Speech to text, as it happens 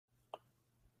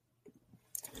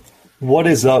What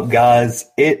is up, guys?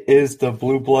 It is the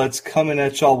Blue Bloods coming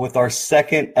at y'all with our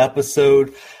second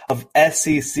episode of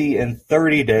SEC in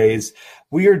 30 days.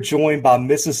 We are joined by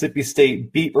Mississippi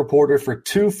State beat reporter for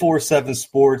 247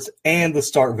 Sports and the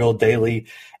Starkville Daily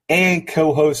and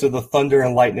co-host of the Thunder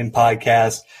and Lightning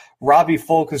podcast. Robbie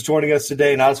Faulk is joining us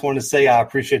today, and I just wanted to say I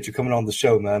appreciate you coming on the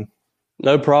show, man.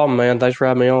 No problem, man. Thanks for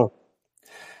having me on.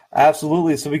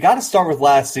 Absolutely. So we got to start with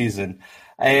last season.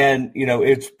 And,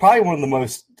 it's probably one of the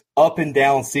most up and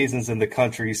down seasons in the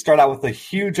country. You start out with a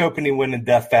huge opening win in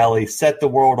Death Valley, set the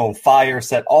world on fire,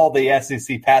 set all the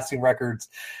SEC passing records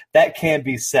that can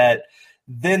be set.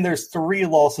 Then there's 3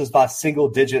 losses by single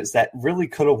digits that really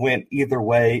could have went either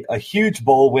way. A huge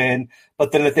bowl win,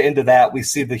 but then at the end of that, we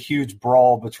see the huge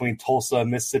brawl between Tulsa and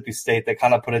Mississippi State that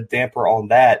kind of put a damper on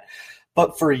that.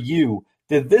 But for you,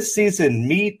 did this season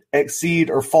meet, exceed,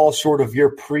 or fall short of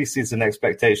your preseason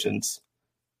expectations?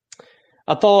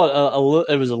 I thought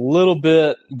it was a little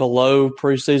bit below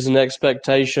preseason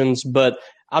expectations, but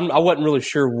I wasn't really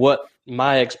sure what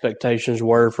my expectations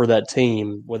were for that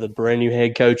team with a brand new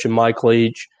head coach and Mike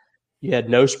Leach. You had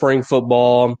no spring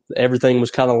football. Everything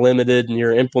was kind of limited, and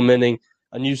you're implementing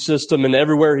a new system. And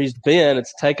everywhere he's been,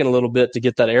 it's taken a little bit to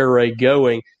get that air raid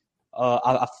going.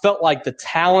 I felt like the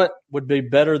talent would be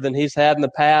better than he's had in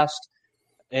the past.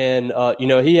 And,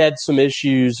 he had some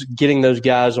issues getting those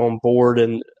guys on board.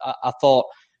 And I thought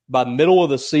by middle of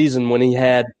the season when he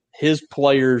had his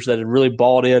players that had really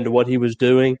bought into what he was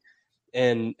doing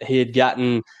and he had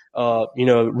gotten,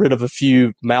 rid of a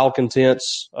few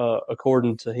malcontents,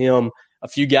 according to him, a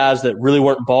few guys that really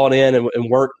weren't bought in and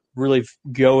weren't really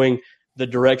going the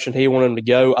direction he wanted them to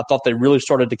go, I thought they really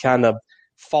started to kind of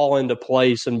fall into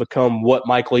place and become what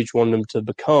Mike Leach wanted them to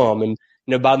become. And,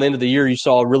 by the end of the year, you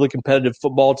saw a really competitive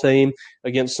football team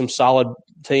against some solid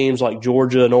teams like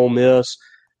Georgia and Ole Miss.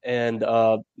 And,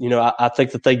 I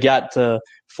think that they got to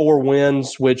 4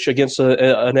 wins, which against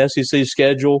an SEC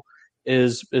schedule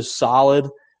is solid.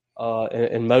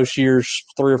 And most years,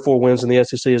 3 or 4 wins in the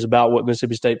SEC is about what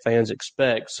Mississippi State fans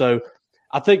expect. So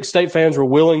I think State fans were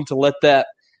willing to let that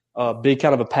be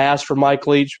kind of a pass for Mike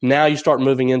Leach. Now you start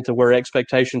moving into where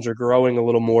expectations are growing a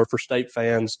little more for State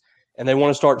fans. And they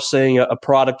want to start seeing a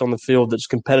product on the field that's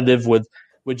competitive with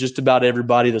just about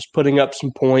everybody, that's putting up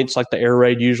some points like the air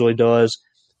raid usually does,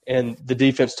 and the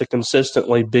defense to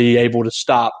consistently be able to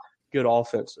stop good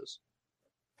offenses.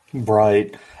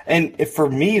 Right. And for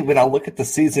me, when I look at the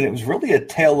season, it was really a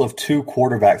tale of 2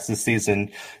 quarterbacks this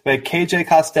season. We had KJ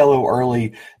Costello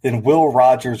early, then Will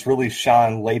Rogers really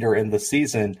shine later in the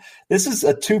season. This is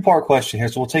a 2-part question here,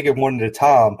 so we'll take it one at a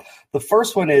time. The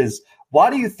first one is, why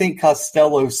do you think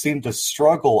Costello seemed to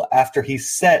struggle after he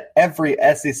set every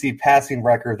SEC passing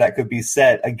record that could be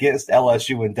set against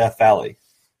LSU in Death Valley?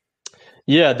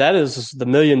 Yeah, that is the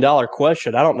million-dollar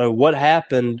question. I don't know what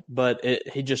happened, but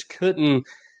he just couldn't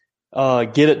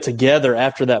get it together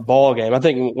after that ball game. I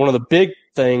think one of the big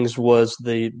things was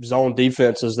the zone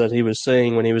defenses that he was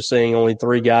seeing when he was seeing only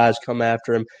 3 guys come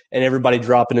after him and everybody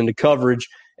dropping into coverage,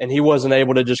 and he wasn't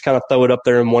able to just kind of throw it up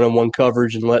there in one-on-one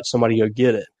coverage and let somebody go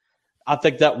get it. I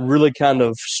think that really kind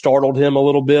of startled him a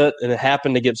little bit, and it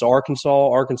happened against Arkansas.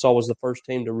 Arkansas was the first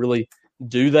team to really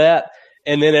do that,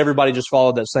 and then everybody just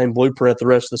followed that same blueprint the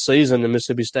rest of the season, and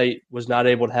Mississippi State was not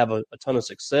able to have a ton of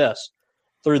success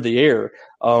through the air.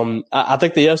 I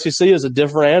think the SEC is a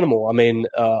different animal. I mean,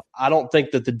 I don't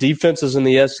think that the defenses in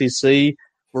the SEC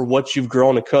were what you've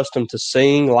grown accustomed to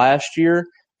seeing last year.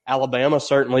 Alabama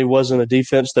certainly wasn't a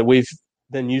defense that we've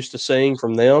been used to seeing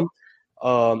from them.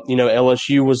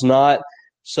 LSU was not.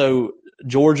 So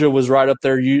Georgia was right up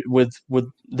there with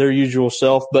their usual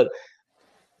self, but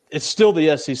it's still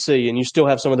the SEC, and you still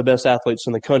have some of the best athletes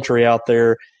in the country out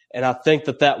there. And I think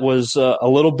that was a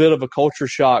little bit of a culture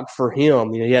shock for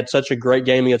him. He had such a great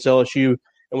game against LSU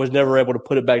and was never able to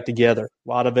put it back together. A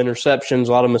lot of interceptions,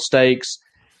 a lot of mistakes,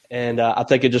 and I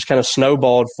think it just kind of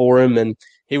snowballed for him, and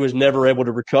he was never able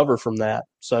to recover from that.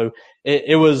 So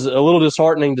it was a little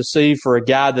disheartening to see for a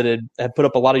guy that had put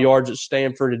up a lot of yards at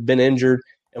Stanford, had been injured,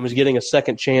 and was getting a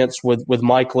second chance with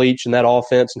Mike Leach and that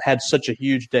offense and had such a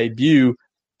huge debut.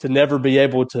 To never be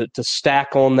able to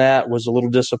stack on that was a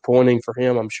little disappointing for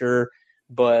him, I'm sure.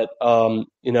 But,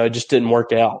 it just didn't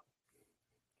work out.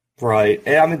 Right.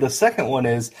 And I mean, the second one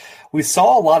is we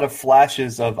saw a lot of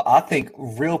flashes of, I think,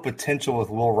 real potential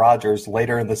with Will Rogers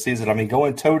later in the season. I mean,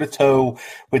 going toe-to-toe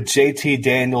with JT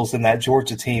Daniels and that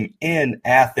Georgia team in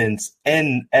Athens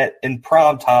in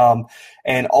prime time,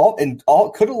 and all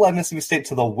could have led Mississippi State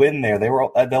to the win there. They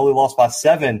only lost by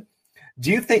 7. Do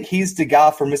you think he's the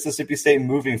guy for Mississippi State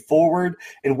moving forward?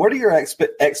 And what are your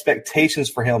expectations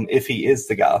for him if he is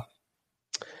the guy?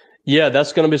 Yeah,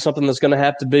 that's going to be something that's going to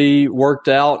have to be worked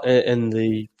out in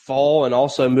the fall and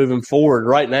also moving forward.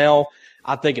 Right now,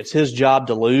 I think it's his job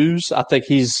to lose. I think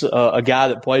he's a guy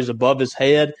that plays above his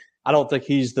head. I don't think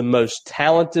he's the most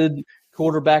talented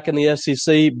quarterback in the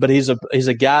SEC, but he's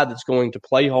a guy that's going to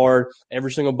play hard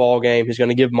every single ball game. He's going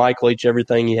to give Mike Leach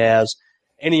everything he has,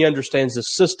 and he understands the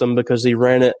system because he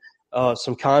ran it,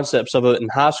 some concepts of it in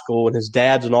high school, and his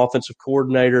dad's an offensive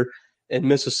coordinator in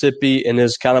Mississippi and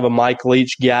is kind of a Mike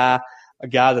Leach guy, a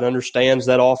guy that understands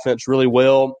that offense really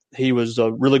well. He was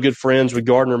really good friends with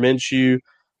Gardner Minshew.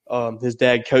 His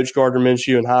dad coached Gardner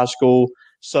Minshew in high school.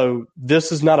 So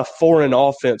this is not a foreign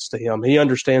offense to him. He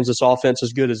understands this offense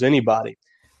as good as anybody.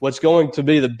 What's going to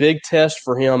be the big test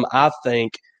for him, I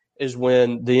think, is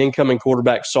when the incoming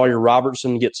quarterback Sawyer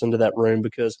Robertson gets into that room,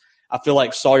 because I feel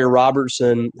like Sawyer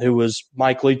Robertson, who was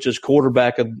Mike Leach's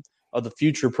quarterback of the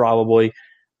future probably,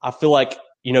 I feel like,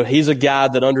 he's a guy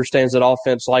that understands that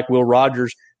offense like Will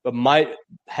Rogers, but might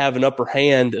have an upper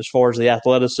hand as far as the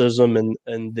athleticism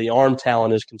and the arm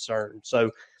talent is concerned. So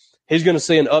he's going to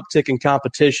see an uptick in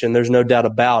competition. There's no doubt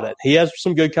about it. He has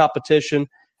some good competition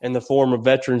in the form of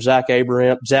veteran Jack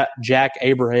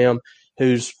Abraham,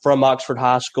 who's from Oxford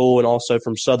High School and also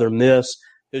from Southern Miss,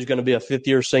 who's going to be a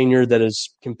fifth-year senior that is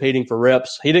competing for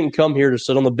reps. He didn't come here to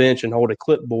sit on the bench and hold a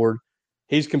clipboard.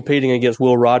 He's competing against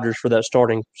Will Rogers for that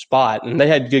starting spot, and they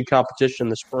had good competition in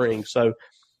the spring. So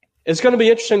it's going to be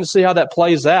interesting to see how that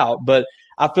plays out, but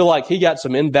I feel like he got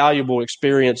some invaluable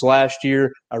experience last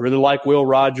year. I really like Will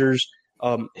Rogers.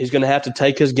 He's going to have to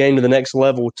take his game to the next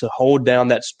level to hold down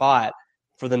that spot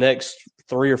for the next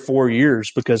 3 or 4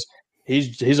 years, because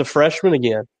he's a freshman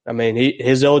again. I mean,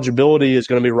 his eligibility is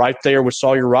going to be right there with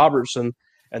Sawyer Robertson,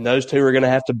 and those two are going to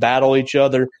have to battle each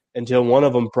other until one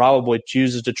of them probably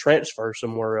chooses to transfer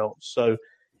somewhere else. So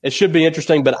it should be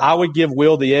interesting, but I would give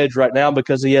Will the edge right now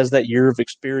because he has that year of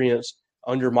experience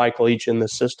under Mike Leach in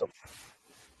this system.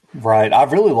 Right. I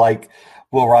really like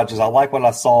Will Rogers. I like what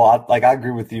I saw. I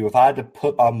agree with you. If I had to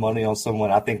put my money on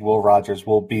someone, I think Will Rogers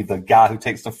will be the guy who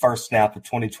takes the first snap of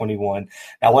 2021.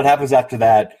 Now, what happens after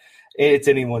that, it's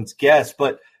anyone's guess.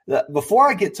 But before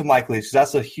I get to Mike Leach,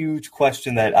 that's a huge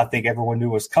question that I think everyone knew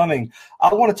was coming.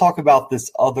 I want to talk about this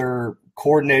other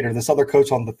coordinator, this other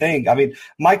coach on the thing. I mean,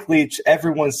 Mike Leach,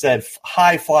 everyone said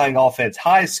high-flying offense,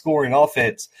 high-scoring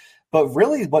offense. But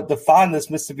really what defined this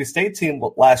Mississippi State team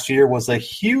last year was a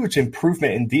huge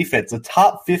improvement in defense, a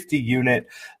top 50 unit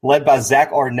led by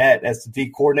Zach Arnett as the D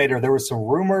coordinator. There were some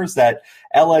rumors that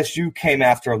LSU came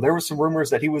after him. There were some rumors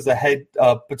that he was a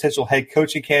potential head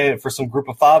coaching candidate for some group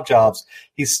of 5 jobs.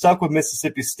 He's stuck with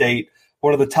Mississippi State,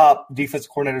 one of the top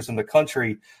defensive coordinators in the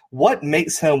country. What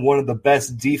makes him one of the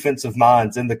best defensive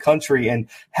minds in the country, and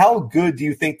how good do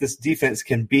you think this defense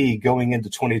can be going into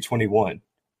 2021?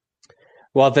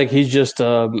 Well, I think he's just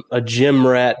a gym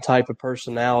rat type of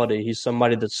personality. He's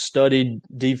somebody that's studied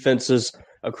defenses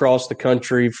across the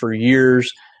country for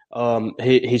years.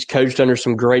 He's coached under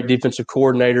some great defensive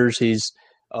coordinators. He's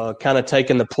kind of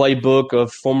taken the playbook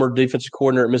of former defensive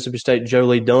coordinator at Mississippi State, Joe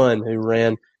Lee Dunn, who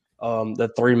ran the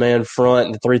 3-man front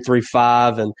and the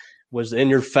 3-3-5 and was in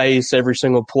your face every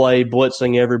single play,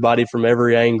 blitzing everybody from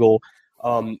every angle.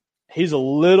 He's a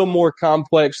little more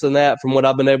complex than that from what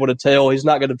I've been able to tell. He's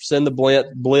not going to send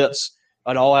the blitz,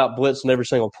 an all-out blitz in every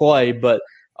single play, but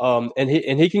and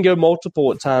he can go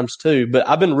multiple at times too. But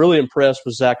I've been really impressed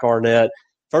with Zach Arnett.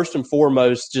 First and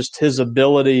foremost, just his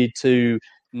ability to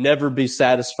never be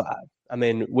satisfied. I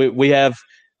mean, we have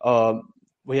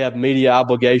media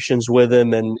obligations with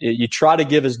him, and you try to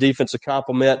give his defense a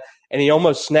compliment, and he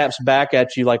almost snaps back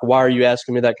at you like, why are you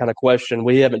asking me that kind of question?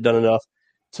 We haven't done enough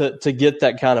to get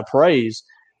that kind of praise.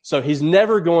 So he's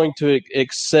never going to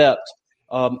accept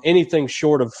anything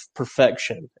short of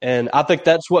perfection. And I think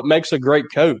that's what makes a great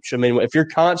coach. I mean, if you're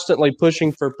constantly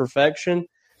pushing for perfection,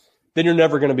 then you're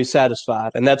never going to be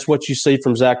satisfied. And that's what you see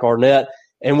from Zach Arnett.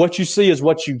 And what you see is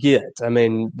what you get. I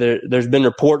mean, there's been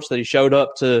reports that he showed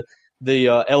up to the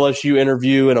LSU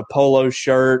interview in a polo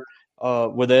shirt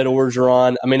with Ed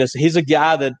Orgeron. I mean, he's a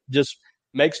guy that just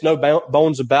makes no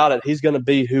bones about it. He's going to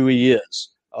be who he is.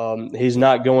 He's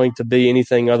not going to be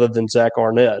anything other than Zach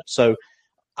Arnett. So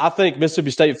I think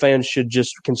Mississippi State fans should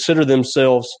just consider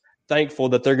themselves thankful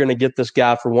that they're going to get this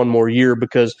guy for one more year,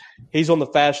 because he's on the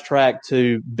fast track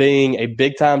to being a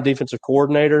big-time defensive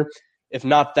coordinator. If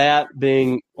not that,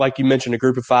 being, like you mentioned, a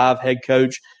group of 5 head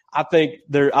coach. I think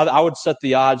I would set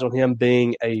the odds on him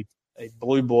being a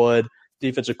blue blood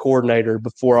defensive coordinator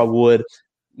before I would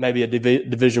maybe a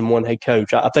Division I head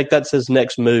coach. I think that's his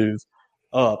next move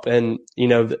up. And,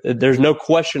 there's no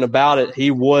question about it.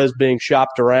 He was being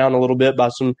shopped around a little bit by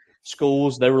some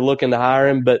schools. They were looking to hire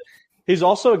him, but he's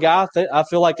also a guy I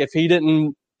feel like if he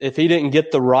didn't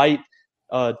get the right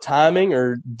timing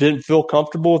or didn't feel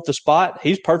comfortable with the spot,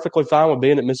 he's perfectly fine with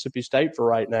being at Mississippi State for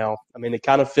right now. I mean, it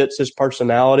kind of fits his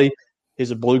personality.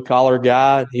 He's a blue-collar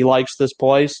guy. He likes this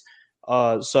place.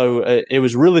 So it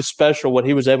was really special what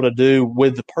he was able to do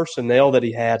with the personnel that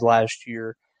he had last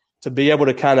year to be able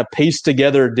to kind of piece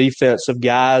together a defense of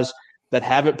guys that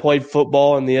haven't played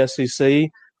football in the SEC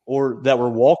or that were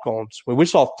walk-ons. We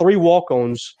saw 3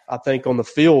 walk-ons, I think, on the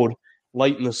field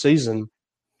late in the season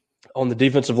on the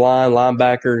defensive line,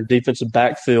 linebacker, and defensive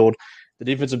backfield. The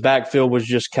defensive backfield was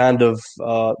just kind of,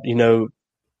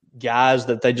 guys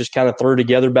that they just kind of threw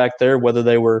together back there, whether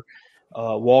they were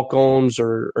walk-ons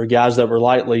or guys that were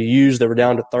lightly used. They were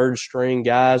down to third-string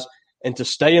guys. And to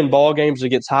stay in ball games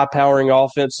against high-powering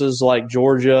offenses like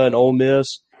Georgia and Ole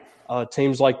Miss,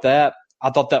 teams like that, I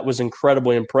thought that was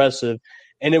incredibly impressive.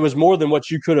 And it was more than what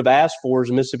you could have asked for as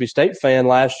a Mississippi State fan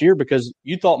last year because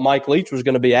you thought Mike Leach was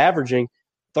going to be averaging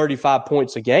 35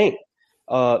 points a game.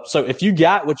 So if you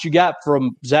got what you got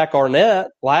from Zach Arnett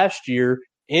last year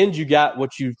and you got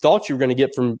what you thought you were going to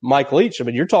get from Mike Leach, I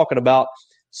mean, you're talking about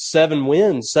 7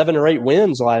 or 8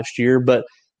 wins last year, but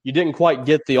you didn't quite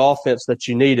get the offense that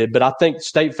you needed. But I think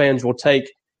State fans will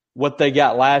take what they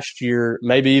got last year,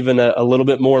 maybe even a little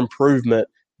bit more improvement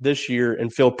this year,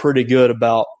 and feel pretty good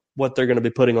about what they're going to be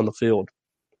putting on the field.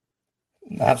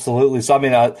 Absolutely. So, I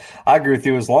mean, I agree with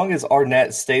you. As long as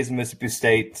Arnett stays in Mississippi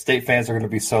State, State fans are going to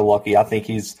be so lucky. I think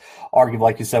he's arguably,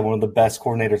 like you said, one of the best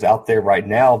coordinators out there right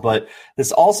now. But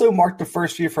this also marked the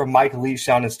first year for Mike Leach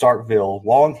down in Starkville.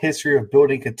 Long history of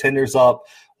building contenders up.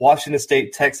 Washington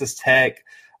State, Texas Tech,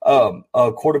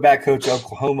 a quarterback coach at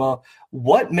Oklahoma.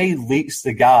 What made Leach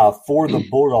the guy for the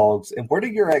Bulldogs, and what are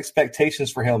your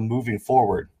expectations for him moving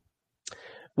forward?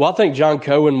 Well, I think John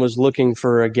Cohen was looking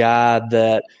for a guy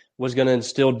that was going to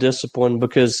instill discipline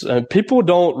because people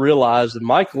don't realize that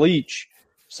Mike Leach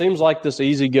seems like this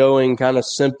easygoing, kind of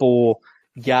simple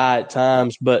guy at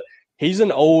times, but he's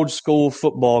an old school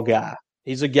football guy.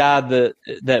 He's a guy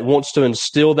that wants to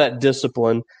instill that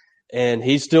discipline, and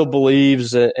he still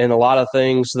believes in a lot of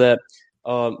things that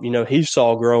he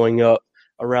saw growing up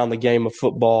around the game of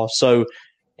football. So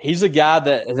he's a guy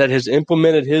that has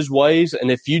implemented his ways,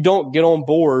 and if you don't get on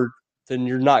board, then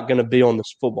you're not going to be on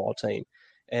this football team.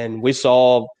 And we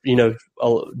saw,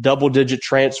 double-digit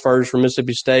transfers from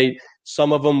Mississippi State.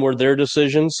 Some of them were their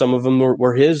decisions. Some of them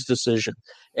were his decision.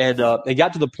 And it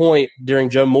got to the point during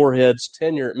Joe Moorhead's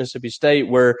tenure at Mississippi State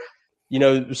where,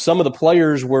 some of the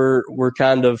players were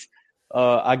kind of,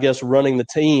 running the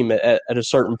team at a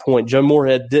certain point. Joe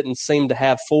Moorhead didn't seem to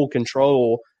have full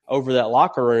control over that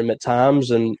locker room at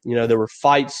times. And, there were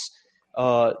fights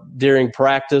during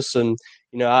practice. And,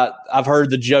 I've heard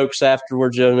the jokes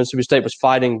afterwards. Mississippi State was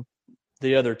fighting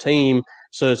the other team,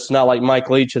 so it's not like Mike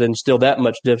Leach had instilled that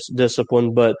much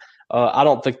discipline. But I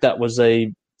don't think that was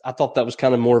I thought that was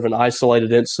kind of more of an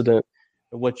isolated incident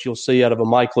of what you'll see out of a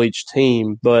Mike Leach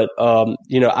team. But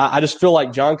I just feel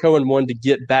like John Cohen wanted to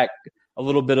get back a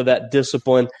little bit of that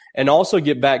discipline and also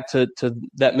get back to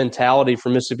that mentality for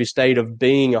Mississippi State of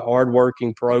being a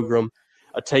hardworking program,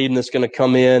 a team that's going to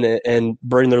come in and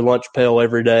bring their lunch pail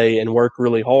every day and work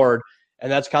really hard. And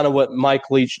that's kind of what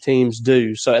Mike Leach teams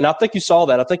do. So, and I think you saw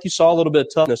that. I think you saw a little bit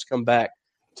of toughness come back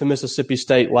to Mississippi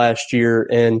State last year.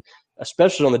 And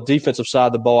especially on the defensive side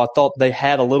of the ball, I thought they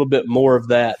had a little bit more of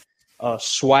that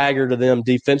swagger to them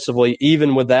defensively,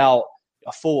 even without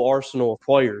a full arsenal of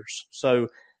players. So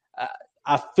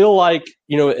I feel like,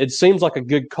 it seems like a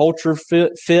good culture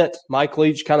fit. Mike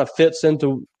Leach kind of fits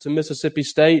into Mississippi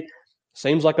State.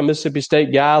 Seems like a Mississippi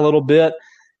State guy a little bit.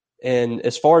 And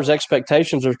as far as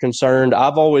expectations are concerned,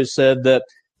 I've always said that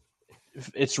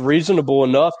it's reasonable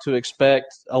enough to expect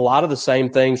a lot of the same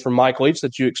things from Mike Leach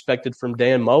that you expected from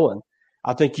Dan Mullen.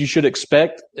 I think you should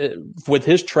expect, with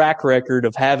his track record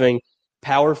of having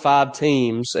Power 5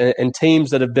 teams and teams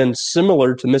that have been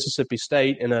similar to Mississippi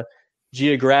State in a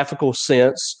geographical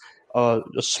sense, a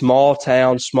small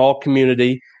town, small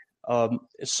community,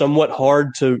 somewhat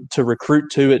hard to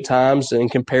recruit to at times in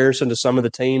comparison to some of the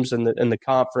teams in the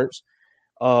conference.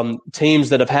 Teams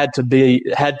that have had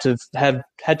to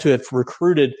have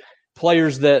recruited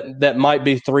players that might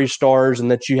be 3 stars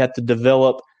and that you have to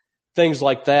develop, things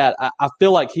like that. I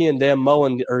feel like he and Dan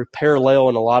Mullen are parallel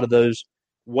in a lot of those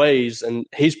ways, and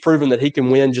he's proven that he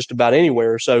can win just about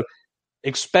anywhere. So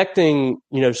expecting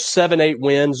 7-8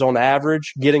 wins on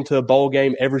average, getting to a bowl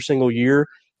game every single year,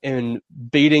 and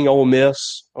beating Ole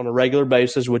Miss on a regular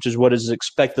basis, which is what is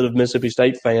expected of Mississippi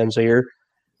State fans here,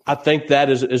 I think that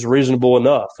is reasonable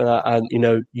enough. And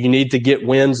you need to get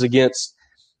wins against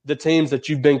the teams that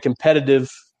you've been competitive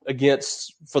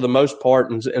against, for the most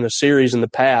part, in a series in the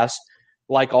past,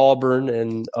 like Auburn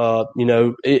and,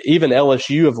 even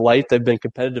LSU of late, they've been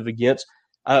competitive against.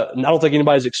 I don't think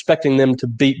anybody's expecting them to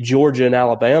beat Georgia and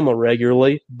Alabama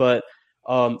regularly, but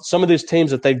some of these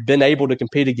teams that they've been able to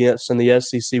compete against in the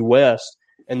SEC West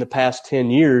in the past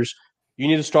 10 years, you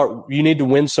need to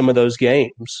win some of those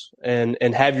games and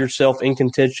have yourself in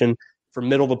contention for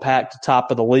middle of the pack to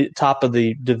top of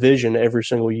the division every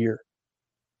single year.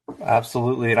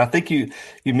 Absolutely. And I think you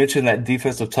mentioned that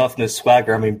defensive toughness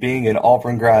swagger. I mean, being an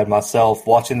Auburn grad myself,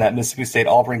 watching that Mississippi State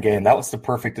Auburn game, that was the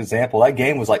perfect example. That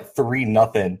game was like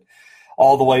 3-0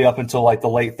 all the way up until like the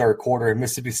late third quarter. And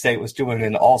Mississippi State was doing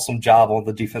an awesome job on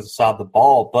the defensive side of the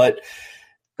ball. But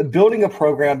building a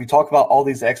program, you talk about all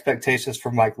these expectations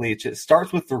for Mike Leach. It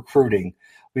starts with recruiting.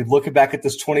 We look back at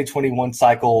this 2021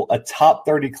 cycle, a top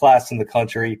 30 class in the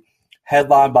country,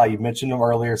 headlined by, you mentioned them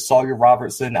earlier, Sawyer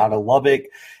Robertson out of Lubbock,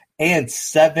 and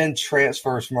 7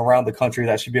 transfers from around the country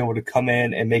that should be able to come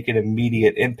in and make an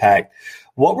immediate impact.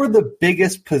 What were the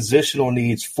biggest positional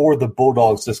needs for the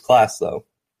Bulldogs this class, though?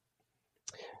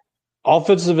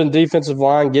 Offensive and defensive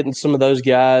line, getting some of those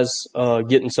guys,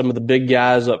 getting some of the big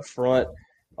guys up front.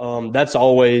 That's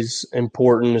always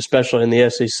important, especially in the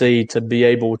SEC, to be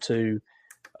able to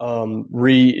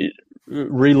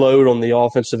reload on the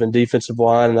offensive and defensive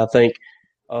line. And I think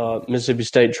Mississippi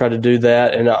State tried to do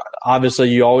that. And obviously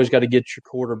you always got to get your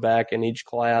quarterback in each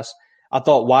class. I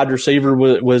thought wide receiver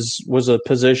was a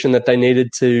position that they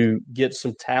needed to get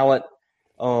some talent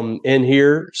in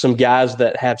here, some guys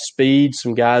that have speed,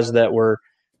 some guys that were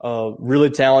really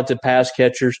talented pass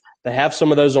catchers. They have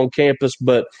some of those on campus,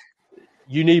 but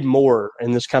you need more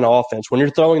in this kind of offense. When you're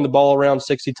throwing the ball around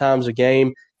 60 times a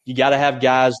game, you got to have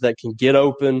guys that can get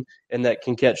open and that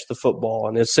can catch the football.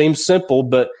 And it seems simple,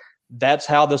 but that's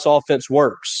how this offense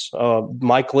works.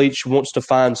 Mike Leach wants to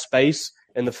find space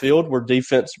in the field where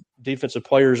defensive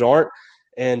players aren't.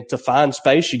 And to find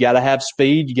space, you got to have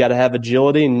speed, you got to have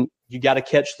agility, and you got to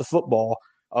catch the football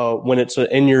when it's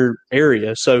in your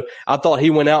area. So I thought he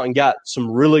went out and got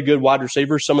some really good wide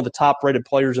receivers. Some of the top-rated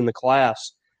players in the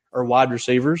class are wide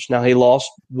receivers. Now, he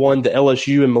lost one to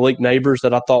LSU and Malik Neighbors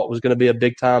that I thought was going to be a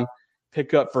big-time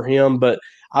pickup for him, but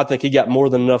I think he got more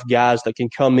than enough guys that can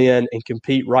come in and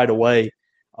compete right away.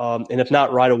 And if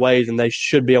not right away, then they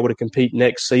should be able to compete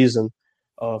next season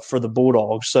for the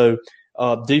Bulldogs. So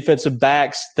defensive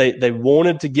backs, they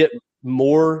wanted to get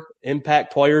more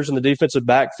impact players in the defensive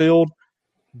backfield,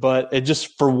 but it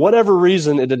just, for whatever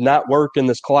reason, it did not work in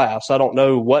this class. I don't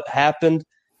know what happened,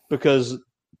 because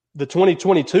the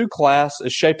 2022 class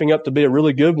is shaping up to be a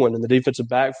really good one in the defensive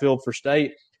backfield for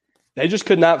State. They just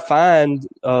could not find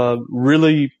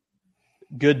really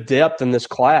good depth in this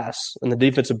class in the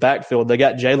defensive backfield. They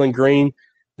got Jalen Green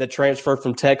that transferred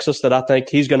from Texas that I think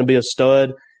he's going to be a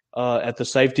stud at the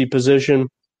safety position,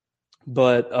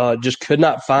 but just could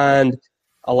not find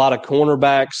a lot of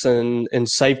cornerbacks and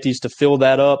safeties to fill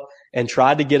that up, and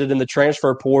tried to get it in the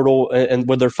transfer portal and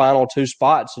with their final 2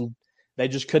 spots. And they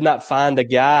just could not find a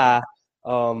guy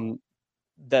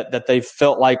that they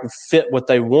felt like fit what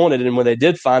they wanted. And when they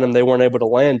did find him, they weren't able to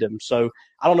land him. So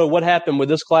I don't know what happened with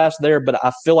this class there, but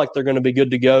I feel like they're going to be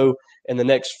good to go in the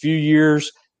next few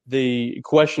years. The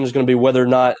question is going to be whether or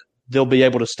not they'll be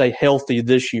able to stay healthy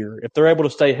this year. If they're able to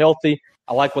stay healthy,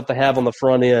 I like what they have on the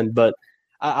front end. But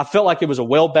I felt like it was a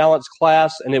well-balanced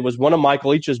class, and it was one of Mike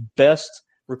Leach's best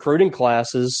recruiting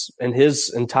classes in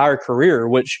his entire career,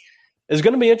 which is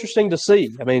going to be interesting to see.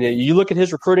 I mean, you look at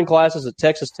his recruiting classes at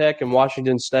Texas Tech and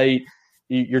Washington State,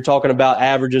 you're talking about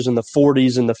averages in the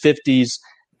 40s and the 50s.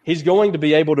 He's going to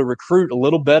be able to recruit a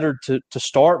little better to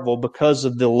Starkville because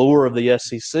of the lure of the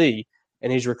SEC,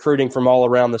 and he's recruiting from all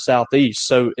around the Southeast.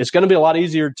 So it's going to be a lot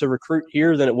easier to recruit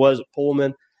here than it was at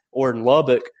Pullman or in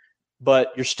Lubbock,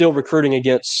 but you're still recruiting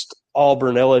against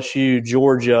Auburn, LSU,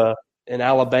 Georgia, and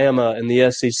Alabama in the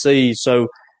SEC. So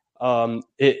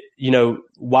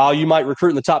while you might recruit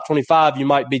in the top 25, you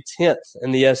might be 10th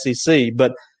in the SEC.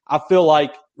 But I feel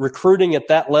like recruiting at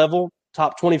that level,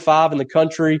 top 25 in the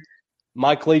country,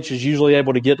 Mike Leach is usually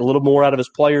able to get a little more out of his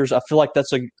players. I feel like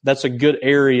that's a good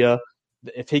area.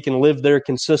 If he can live there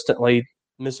consistently,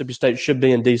 Mississippi State should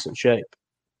be in decent shape.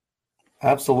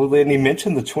 Absolutely. And he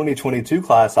mentioned the 2022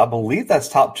 class. I believe that's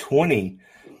top 20,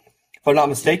 if I'm not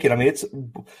mistaken. I mean, it's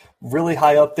really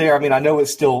high up there. I mean, I know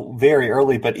it's still very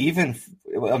early, but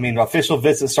official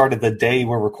visits started the day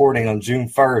we're recording on June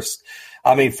 1st.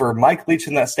 I mean, for Mike Leach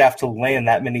and that staff to land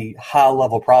that many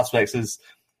high-level prospects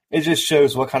it just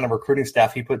shows what kind of recruiting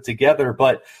staff he put together.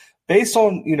 But based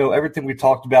on, everything we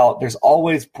talked about, there's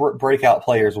always breakout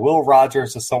players. Will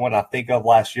Rogers is someone I think of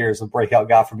last year as a breakout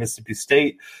guy for Mississippi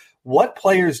State. what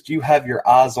players do you have your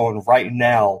eyes on right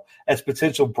now as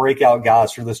potential breakout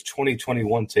guys for this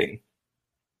 2021 team?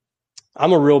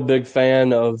 I'm a real big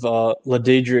fan of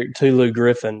Ladidrick Tulu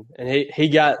Griffin, and he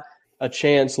got a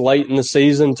chance late in the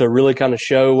season to really kind of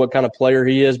show what kind of player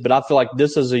he is. But I feel like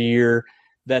this is a year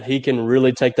that he can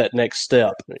really take that next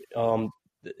step.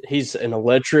 He's an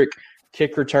electric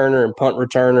kick returner and punt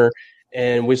returner,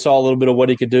 and we saw a little bit of what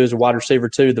he could do as a wide receiver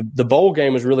too. The bowl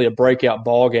game was really a breakout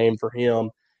ball game for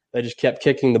him. They just kept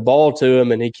kicking the ball to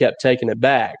him, and he kept taking it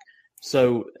back.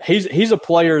 So he's a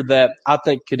player that I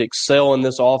think could excel in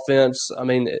this offense. I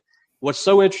mean, what's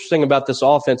so interesting about this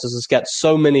offense is it's got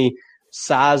so many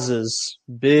sizes,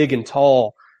 big and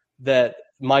tall, that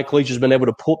Mike Leach has been able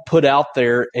to put out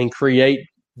there and create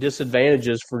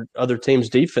disadvantages for other teams'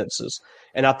 defenses.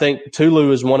 And I think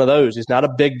Tulu is one of those. He's not a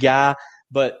big guy,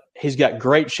 but he's got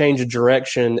great change of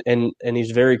direction, and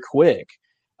he's very quick.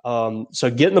 So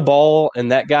getting the ball in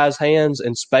that guy's hands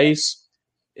in space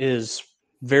is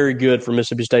very good for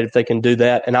Mississippi State if they can do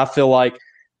that. And I feel like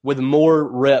with more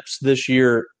reps this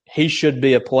year, he should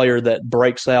be a player that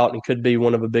breaks out and could be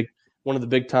one of the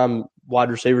big time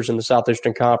wide receivers in the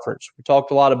Southeastern Conference. We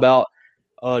talked a lot about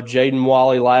Jaden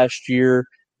Wally last year,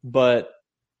 but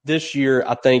this year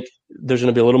I think there's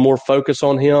going to be a little more focus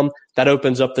on him. That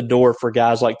opens up the door for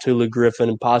guys like Tulu Griffin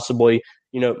and possibly,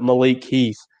 Malik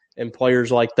Heath and players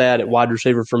like that at wide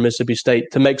receiver for Mississippi State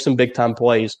to make some big time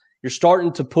plays. You're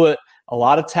starting to put a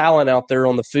lot of talent out there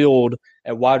on the field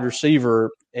at wide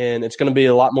receiver, and it's going to be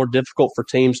a lot more difficult for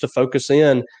teams to focus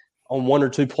in on one or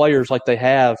two players like they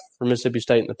have for Mississippi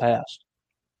State in the past.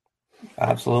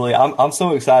 Absolutely. I'm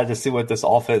so excited to see what this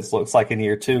offense looks like in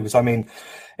year two, because, I mean,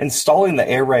 installing the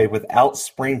air raid without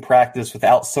spring practice,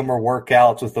 without summer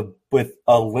workouts, with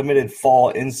a limited fall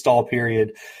install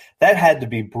period, that had to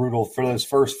be brutal for those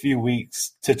first few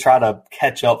weeks to try to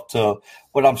catch up to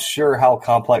what I'm sure how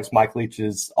complex Mike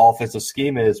Leach's offensive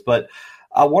scheme is. But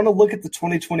I want to look at the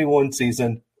 2021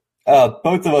 season.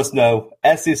 Both of us know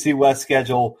SEC West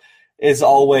schedule is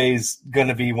always going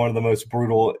to be one of the most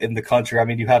brutal in the country. I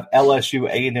mean, you have LSU,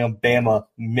 A&M, Bama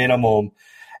minimum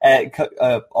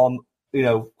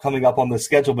coming up on the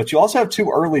schedule, but you also have two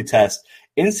early tests.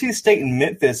 NC State and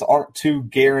Memphis aren't two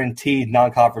guaranteed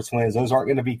non-conference wins. Those aren't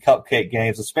going to be cupcake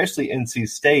games, especially NC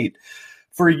State.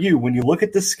 For you, when you look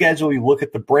at the schedule, you look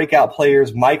at the breakout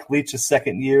players, Mike Leach's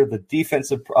second year, the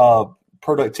defensive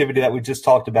productivity that we just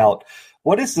talked about,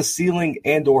 what is the ceiling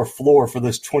and or floor for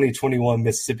this 2021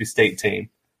 Mississippi State team?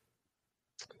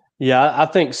 Yeah, I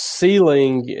think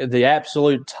ceiling, the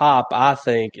absolute top, I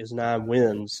think, is 9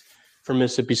 wins for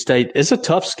Mississippi State. It's a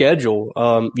tough schedule.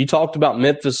 You talked about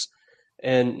Memphis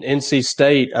and NC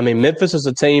State. I mean, Memphis is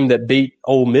a team that beat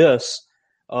Ole Miss.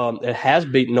 It has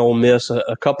beaten Ole Miss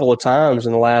a couple of times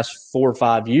in the last 4 or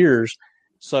 5 years.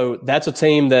 So that's a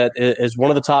team that is one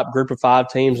of the top group of 5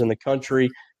 teams in the country.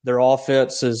 Their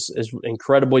offense is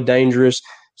incredibly dangerous.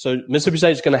 So Mississippi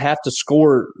State is going to have to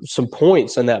score some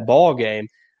points in that ball game.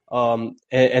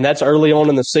 And that's early on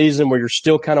in the season where you're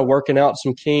still kind of working out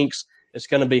some kinks. It's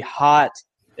going to be hot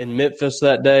in Memphis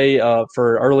that day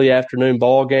for an early afternoon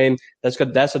ball game. That's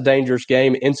a dangerous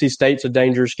game. NC State's a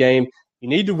dangerous game. You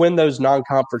need to win those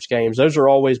non-conference games. Those are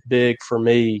always big for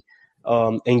me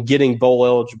in getting bowl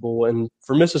eligible. And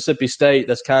for Mississippi State,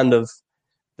 that's kind of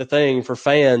the thing for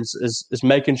fans is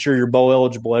making sure you're bowl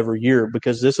eligible every year,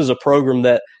 because this is a program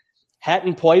that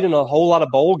hadn't played in a whole lot of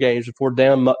bowl games before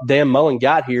Dan Mullen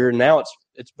got here, and now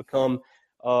it's become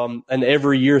an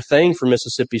every year thing for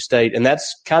Mississippi State. And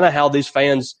that's kind of how these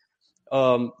fans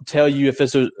tell you if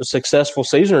it's a successful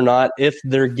season or not, if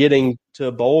they're getting to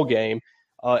a bowl game.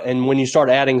 And when you start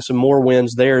adding some more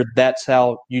wins there, that's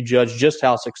how you judge just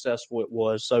how successful it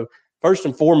was. So first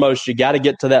and foremost, you got to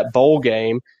get to that bowl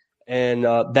game, and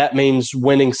that means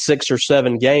winning 6 or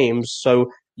 7 games.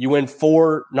 So you win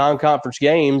 4 non-conference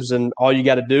games, and all you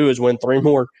got to do is win 3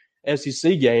 more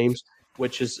SEC games,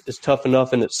 which is tough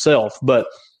enough in itself. But,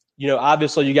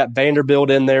 obviously you got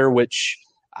Vanderbilt in there, which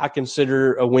I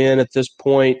consider a win at this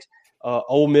point.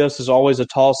 Ole Miss is always a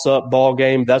toss-up ball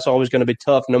game. That's always going to be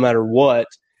tough no matter what.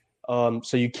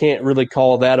 So you can't really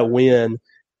call that a win.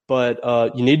 But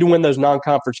you need to win those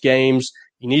non-conference games.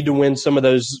 You need to win some of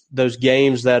those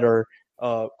games that are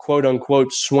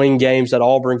quote-unquote swing games. That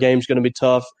Auburn game is going to be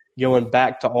tough going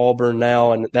back to Auburn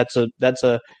now, and that's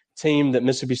a team that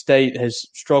Mississippi State has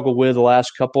struggled with the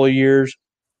last couple of years.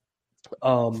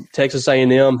 Texas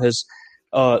A&M has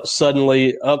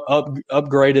suddenly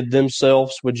upgraded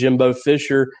themselves with Jimbo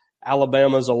Fisher.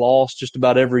 Alabama's a loss just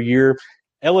about every year.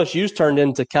 LSU's turned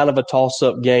into kind of a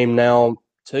toss-up game now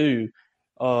too.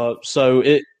 So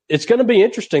it's going to be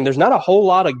interesting. There's not a whole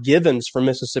lot of givens for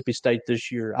Mississippi State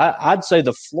this year. I'd say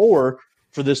the floor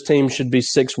for this team should be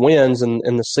 6 wins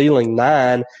and the ceiling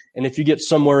 9. And if you get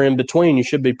somewhere in between, you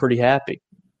should be pretty happy.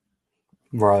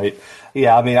 Right.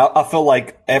 Yeah, I mean, I feel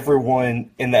like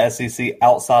everyone in the SEC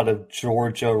outside of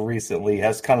Georgia recently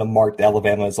has kind of marked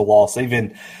Alabama as a loss.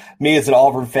 Even me as an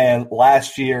Auburn fan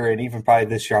last year and even probably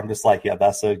this year, I'm just like, yeah,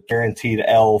 that's a guaranteed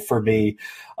L for me.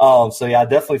 So, yeah, I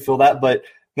definitely feel that. But,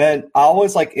 man, I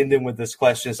always like ending with this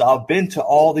question. So I've been to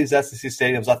all these SEC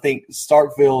stadiums. I think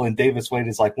Starkville and Davis Wade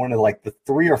is like one of like the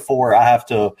 3 or 4 I have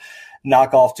to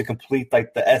knock off to complete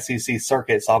like the SEC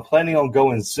circuit. So I'm planning on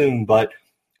going soon, but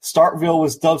Starkville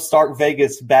was dubbed Stark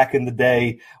Vegas back in the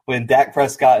day when Dak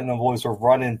Prescott and the boys were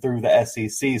running through the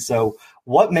SEC. So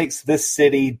what makes this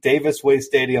city, Davis Wade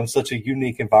Stadium, such a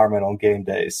unique environment on game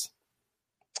days?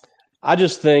 I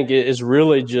just think it is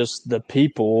really just the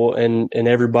people and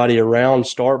everybody around.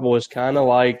 Starkville is kind of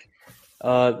like,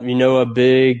 a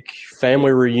big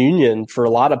family reunion for a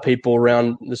lot of people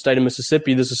around the state of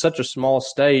Mississippi. This is such a small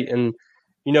state. And,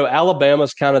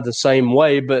 Alabama's kind of the same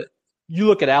way, but you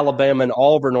look at Alabama and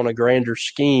Auburn on a grander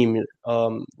scheme,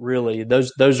 really.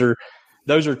 Those are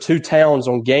 2 towns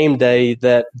on game day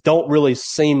that don't really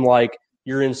seem like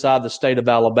you're inside the state of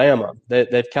Alabama.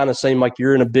 That kind of seem like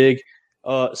you're in a big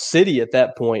city at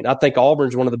that point. I think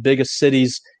Auburn's one of the biggest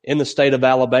cities in the state of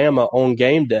Alabama on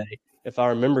game day, if I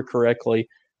remember correctly.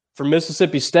 For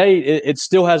Mississippi State, it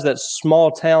still has that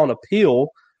small town appeal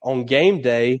on game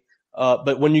day,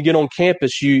 but when you get on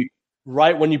campus,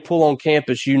 right when you pull on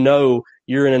campus,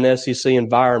 you're in an SEC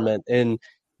environment. And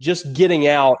just getting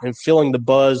out and feeling the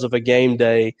buzz of a game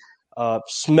day,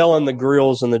 smelling the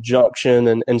grills in the junction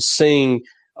and seeing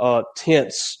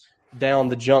tents down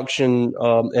the junction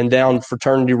and down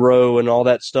Fraternity Row and all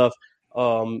that stuff,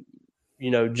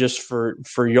 just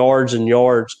for yards and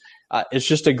yards. It's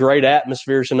just a great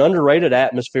atmosphere. It's an underrated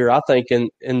atmosphere, I think,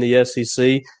 in the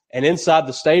SEC. And inside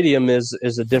the stadium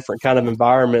is a different kind of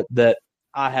environment that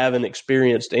I haven't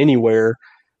experienced anywhere.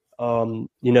 A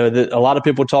lot of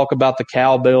people talk about the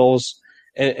cowbells,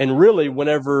 and really,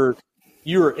 whenever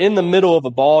you're in the middle of a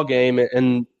ball game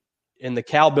and the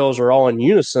cowbells are all in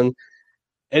unison,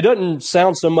 it doesn't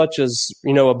sound so much as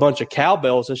a bunch of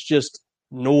cowbells. It's just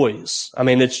noise. I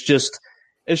mean, it's just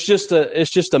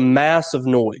a massive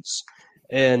noise,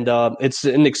 and it's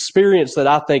an experience that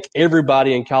I think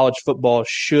everybody in college football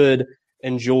should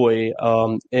enjoy.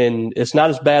 And it's not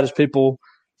as bad as people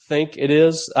think it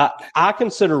is. I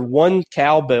consider one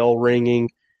cowbell ringing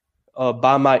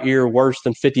by my ear worse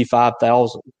than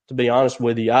 55,000. To be honest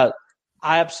with you, I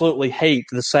absolutely hate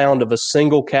the sound of a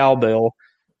single cowbell,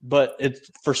 but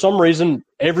for some reason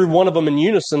every one of them in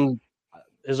unison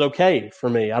is okay for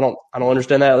me. I don't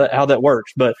understand how that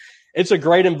works, but it's a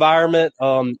great environment.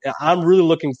 I'm really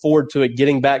looking forward to it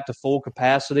getting back to full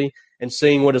capacity and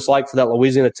seeing what it's like for that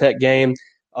Louisiana Tech game,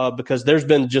 because there's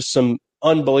been just some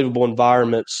unbelievable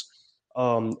environments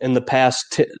in the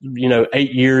past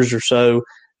 8 years or so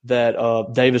that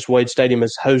Davis Wade Stadium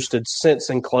has hosted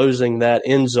since enclosing that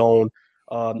end zone.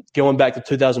 Going back to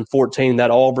 2014,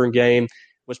 that Auburn game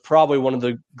was probably one of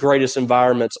the greatest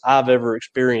environments I've ever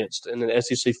experienced in an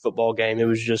SEC football game. It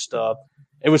was just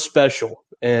it was special.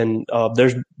 And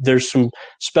there's some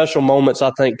special moments,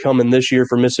 I think, coming this year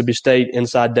for Mississippi State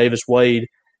inside Davis Wade,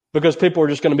 because people are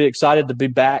just going to be excited to be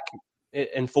back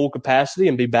in full capacity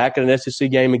and be back at an SEC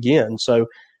game again. So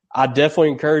I definitely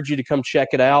encourage you to come check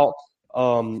it out.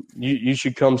 You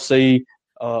should come see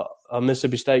a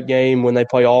Mississippi State game when they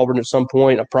play Auburn at some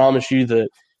point. I promise you that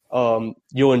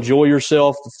you'll enjoy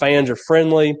yourself. The fans are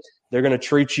friendly. They're going to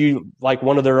treat you like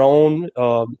one of their own,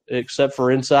 except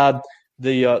for inside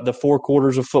the 4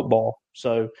 quarters of football.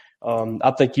 So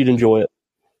I think you'd enjoy it.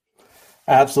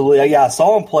 Absolutely. Yeah, I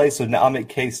saw him play. So now I'm at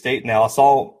K-State now. I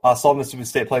saw Mississippi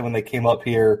State play when they came up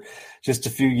here just a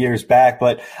few years back.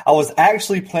 But I was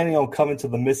actually planning on coming to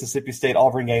the Mississippi State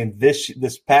Auburn game this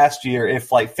past year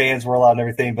if like fans were allowed and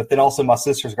everything. But then also my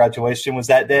sister's graduation was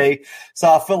that day.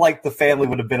 So I feel like the family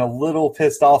would have been a little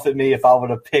pissed off at me if I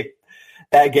would have picked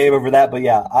that game over that. But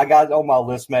yeah, I got it on my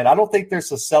list, man. I don't think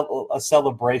there's a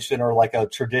celebration or like a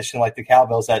tradition like the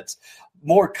Cowbells that's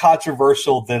more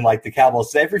controversial than like the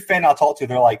Cowbells. Every fan I talk to,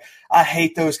 they're like, I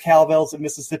hate those Cowbells at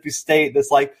Mississippi State. That's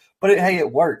like, but hey,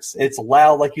 it works. It's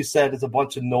loud. Like you said, it's a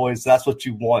bunch of noise. That's what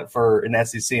you want for an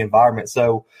SEC environment.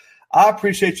 So I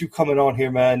appreciate you coming on here,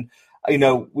 man.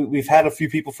 We've had a few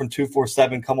people from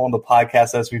 247 come on the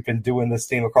podcast as we've been doing this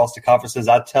team across the conferences.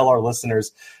 I tell our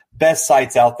listeners best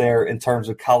sites out there in terms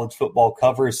of college football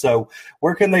coverage. So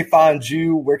where can they find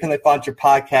you? Where can they find your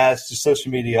podcast, your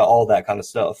social media, all that kind of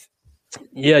stuff?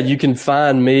 Yeah, you can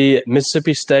find me at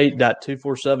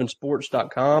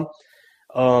MississippiState.247sports.com.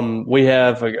 We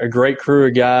have a great crew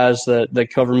of guys that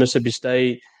cover Mississippi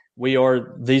State. We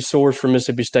are the source for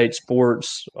Mississippi State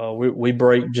sports. We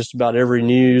break just about every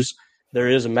news there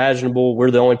is imaginable.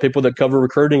 We're the only people that cover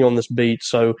recruiting on this beat.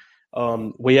 So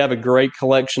we have a great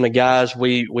collection of guys.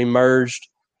 We merged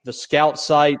the Scout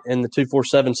site and the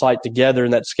 247 site together,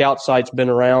 and that Scout site's been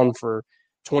around for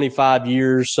 25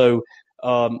 years. So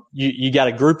you got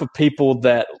a group of people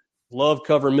that love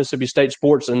covering Mississippi State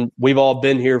sports, and we've all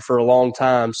been here for a long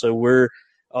time. So we're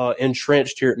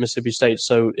entrenched here at Mississippi State.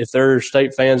 So if there are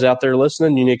State fans out there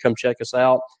listening, you need to come check us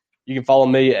out. You can follow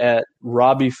me at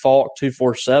Robbie Faulk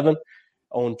 247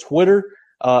 on Twitter.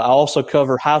 I also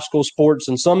cover high school sports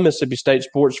and some Mississippi State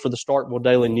sports for the Starkville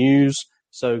Daily News.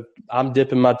 So I'm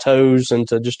dipping my toes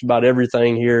into just about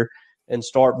everything here in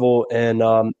Starkville.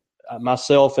 And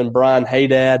myself and Brian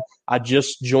Haydad, I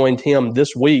just joined him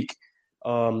this week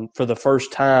for the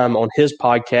first time on his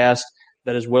podcast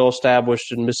that is well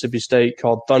established in Mississippi State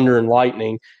called Thunder and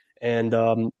Lightning. And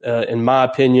in my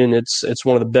opinion, it's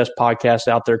one of the best podcasts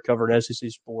out there covering SEC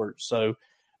sports. So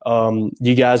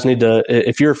you guys need to,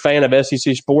 if you're a fan of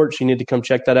SEC sports, you need to come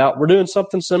check that out. We're doing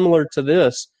something similar to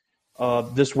this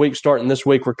week. Starting this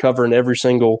week, we're covering every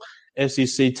single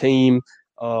SEC team.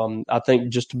 I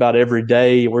think just about every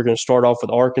day. We're going to start off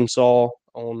with Arkansas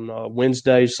on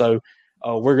Wednesday. So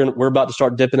we're about to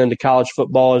start dipping into college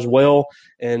football as well,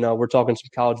 and we're talking some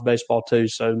college baseball too.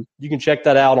 So you can check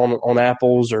that out on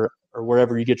Apple's or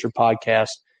wherever you get your podcast,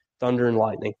 Thunder and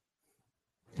Lightning.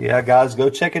 Yeah, guys,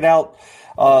 go check it out.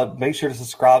 Make sure to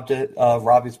subscribe to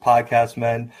Robbie's podcast,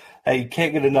 man. Hey, you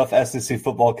can't get enough SEC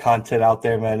football content out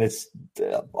there, man. It's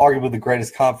arguably the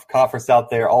greatest conference out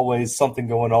there. Always something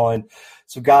going on.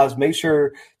 So, guys, make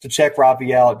sure to check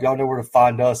Robbie out. Y'all know where to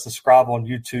find us. Subscribe on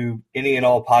YouTube, any and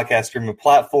all podcast streaming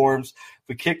platforms.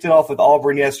 We kicked it off with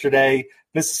Auburn yesterday,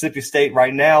 Mississippi State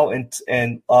right now,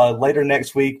 and later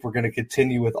next week we're going to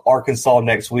continue with Arkansas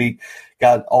next week.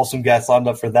 Got awesome guests lined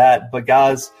up for that. But,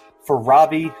 guys, for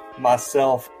Robbie,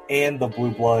 myself, and the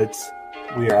Blue Bloods,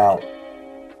 we are out.